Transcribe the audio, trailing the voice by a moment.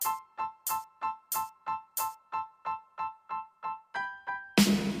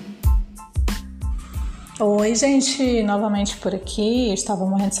Oi, gente, novamente por aqui. Eu estava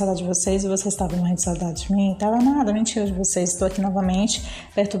morrendo de saudade de vocês e vocês estavam morrendo de saudade de mim. Tava nada, mentira de vocês. Estou aqui novamente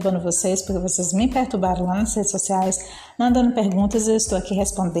perturbando vocês porque vocês me perturbaram lá nas redes sociais, mandando perguntas e eu estou aqui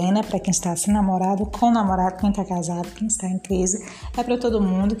respondendo. É para quem está sem namorado, com namorado, quem está casado, quem está em crise. É para todo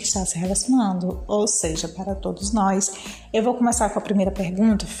mundo que está se relacionando, ou seja, para todos nós. Eu vou começar com a primeira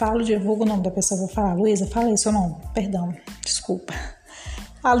pergunta. Divulgo o nome da pessoa. Vou falar, Luísa, fala aí seu nome. Perdão, desculpa.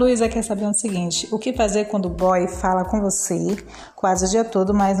 A Luísa quer saber o seguinte: o que fazer quando o boy fala com você quase o dia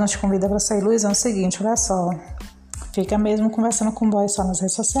todo, mas não te convida para sair? Luísa, é o seguinte, olha só, fica mesmo conversando com o boy só nas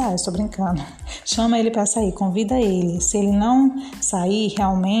redes sociais, tô brincando. Chama ele para sair, convida ele. Se ele não sair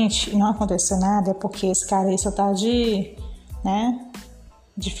realmente e não acontecer nada, é porque esse cara aí só tá de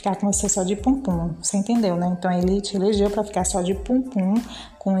ficar com você só de pum-pum, você entendeu, né? Então ele te elegeu para ficar só de pum-pum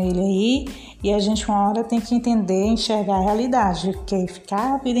com ele aí, e a gente uma hora tem que entender, enxergar a realidade, porque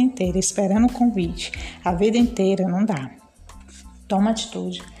ficar a vida inteira esperando o convite, a vida inteira não dá. Toma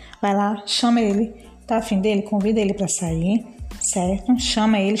atitude, vai lá, chama ele, tá afim dele, convida ele para sair, certo?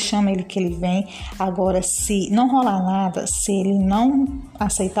 Chama ele que ele vem. Agora, se não rolar nada, se ele não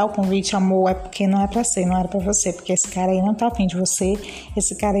aceitar o convite, amor, é porque não é pra ser, não era pra você, porque esse cara aí não tá afim de você,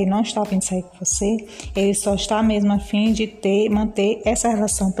 esse cara aí não está afim de sair com você, ele só está mesmo afim de manter essa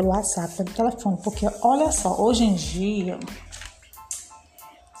relação pelo WhatsApp, pelo telefone, porque olha só, hoje em dia,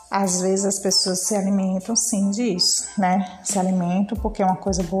 às vezes as pessoas se alimentam sim disso, né? Se alimentam porque é uma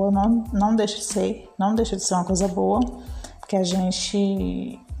coisa boa, não deixa de ser uma coisa boa, porque a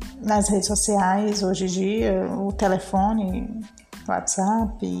gente, nas redes sociais, hoje em dia, o telefone, o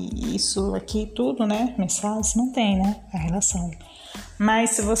WhatsApp, isso aqui, tudo, né? Mensagem, se mantém, né? A relação. Mas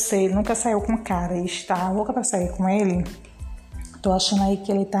se você nunca saiu com o cara e está louca pra sair com ele, tô achando aí que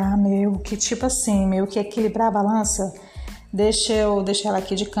ele tá meio que equilibrar a balança. Deixa ela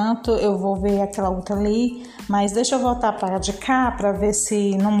aqui de canto, eu vou ver aquela outra ali, mas deixa eu voltar para de cá para ver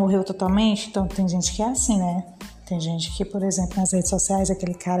se não morreu totalmente. Então tem gente que é assim, né? Tem gente que, por exemplo, nas redes sociais,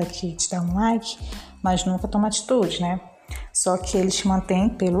 aquele cara que te dá um like, mas nunca toma atitude, né? Só que ele te mantém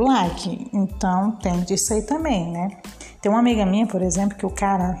pelo like, então tem disso aí também, né? Tem uma amiga minha, por exemplo, que o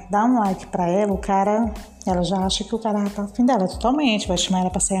cara dá um like pra ela, ela já acha que o cara tá afim dela totalmente, vai chamar ela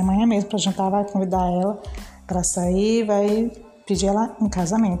pra sair amanhã mesmo, pra jantar, vai convidar ela pra sair, vai pedir ela em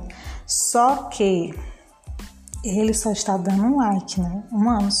casamento. Só que ele só está dando um like, né? Um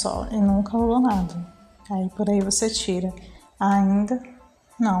ano só, e nunca rolou nada. Aí por aí você tira. Ainda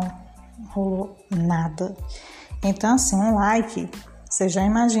não rolou nada. Então assim, um like, você já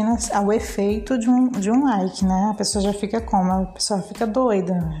imagina o efeito de um like, né? A pessoa já fica como? A pessoa fica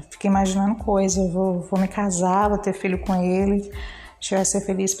doida, fica imaginando coisa. Eu vou me casar, vou ter filho com ele, a gente vai ser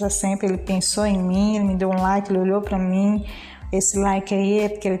feliz pra sempre. Ele pensou em mim, ele me deu um like, ele olhou pra mim. Esse like aí é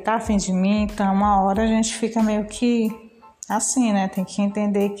porque ele tá afim de mim. Então uma hora a gente fica meio que assim, né? Tem que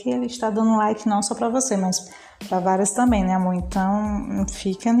entender que ele está dando like não só pra você, mas pra várias também, né, amor? Então, não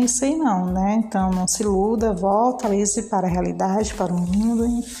fica nisso aí não, né? Então, não se iluda, volta, Alice, para a realidade, para o mundo,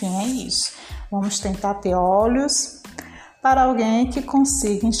 enfim, é isso. Vamos tentar ter olhos para alguém que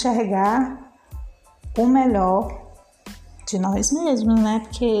consiga enxergar o melhor de nós mesmos, né?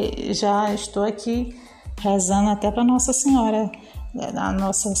 Porque já estou aqui rezando até para Nossa Senhora, a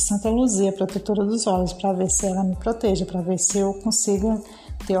nossa Santa Luzia, protetora dos olhos, para ver se ela me proteja, para ver se eu consiga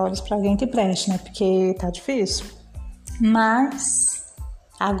ter olhos para alguém que preste, né? Porque tá difícil. Mas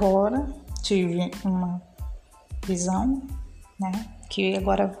agora tive uma visão, né? Que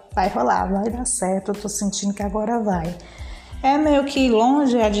agora vai rolar, vai dar certo. Eu tô sentindo que agora vai. É meio que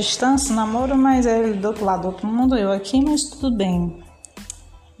longe, é a distância, o namoro, mas é ele do outro lado do outro mundo, eu aqui, mas tudo bem.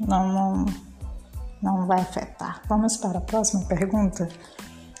 Não vai afetar. Vamos para a próxima pergunta.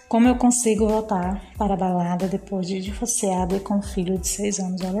 Como eu consigo voltar para a balada depois de divorciada e com um filho de 6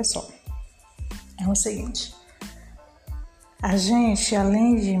 anos? Olha só. É o seguinte. A gente,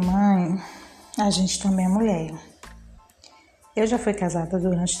 além de mãe, a gente também é mulher. Eu já fui casada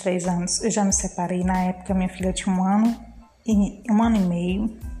durante 3 anos. Eu já me separei. Na época, minha filha tinha 1 ano e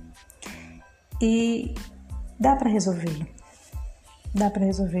meio. E dá para resolver.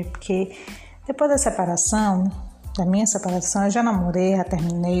 Porque depois da minha separação, eu já namorei, já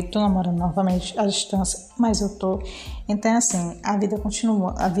terminei, tô namorando novamente à distância, mas eu tô. Então, assim, a vida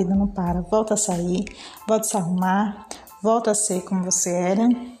continua, a vida não para. Volta a sair, volta a se arrumar, volta a ser como você era.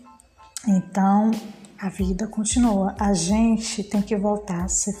 Então, a vida continua. A gente tem que voltar a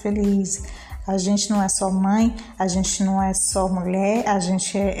ser feliz. A gente não é só mãe, a gente não é só mulher, a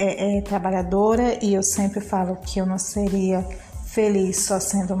gente é trabalhadora, e eu sempre falo que eu não seria feliz só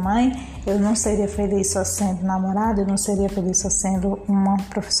sendo mãe, eu não seria feliz só sendo namorada, eu não seria feliz só sendo uma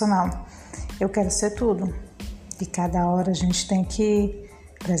profissional. eu quero ser tudo. E cada hora a gente tem que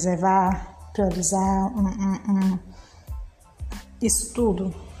preservar, priorizar isso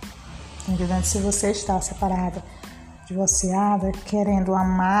tudo. Entendeu? Se você está separada, divorciada, querendo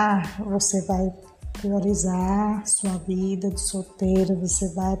amar, você vai priorizar sua vida de solteira,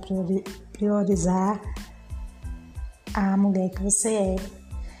 você vai priorizar a mulher que você é.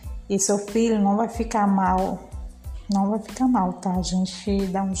 E seu filho não vai ficar mal, tá? A gente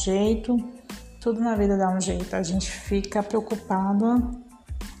dá um jeito, tudo na vida dá um jeito. A gente fica preocupada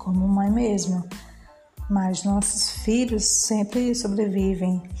como mãe mesmo, mas nossos filhos sempre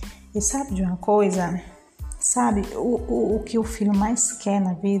sobrevivem. E sabe de uma coisa? Sabe, o que o filho mais quer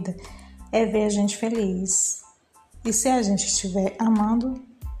na vida é ver a gente feliz. E se a gente estiver amando,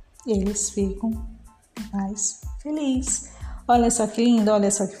 eles ficam mais felizes. Olha só que lindo, olha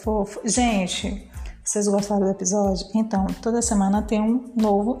só que fofo. Gente, vocês gostaram do episódio? Então, toda semana tem um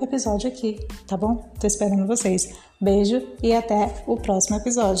novo episódio aqui, tá bom? Tô esperando vocês. Beijo e até o próximo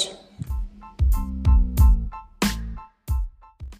episódio.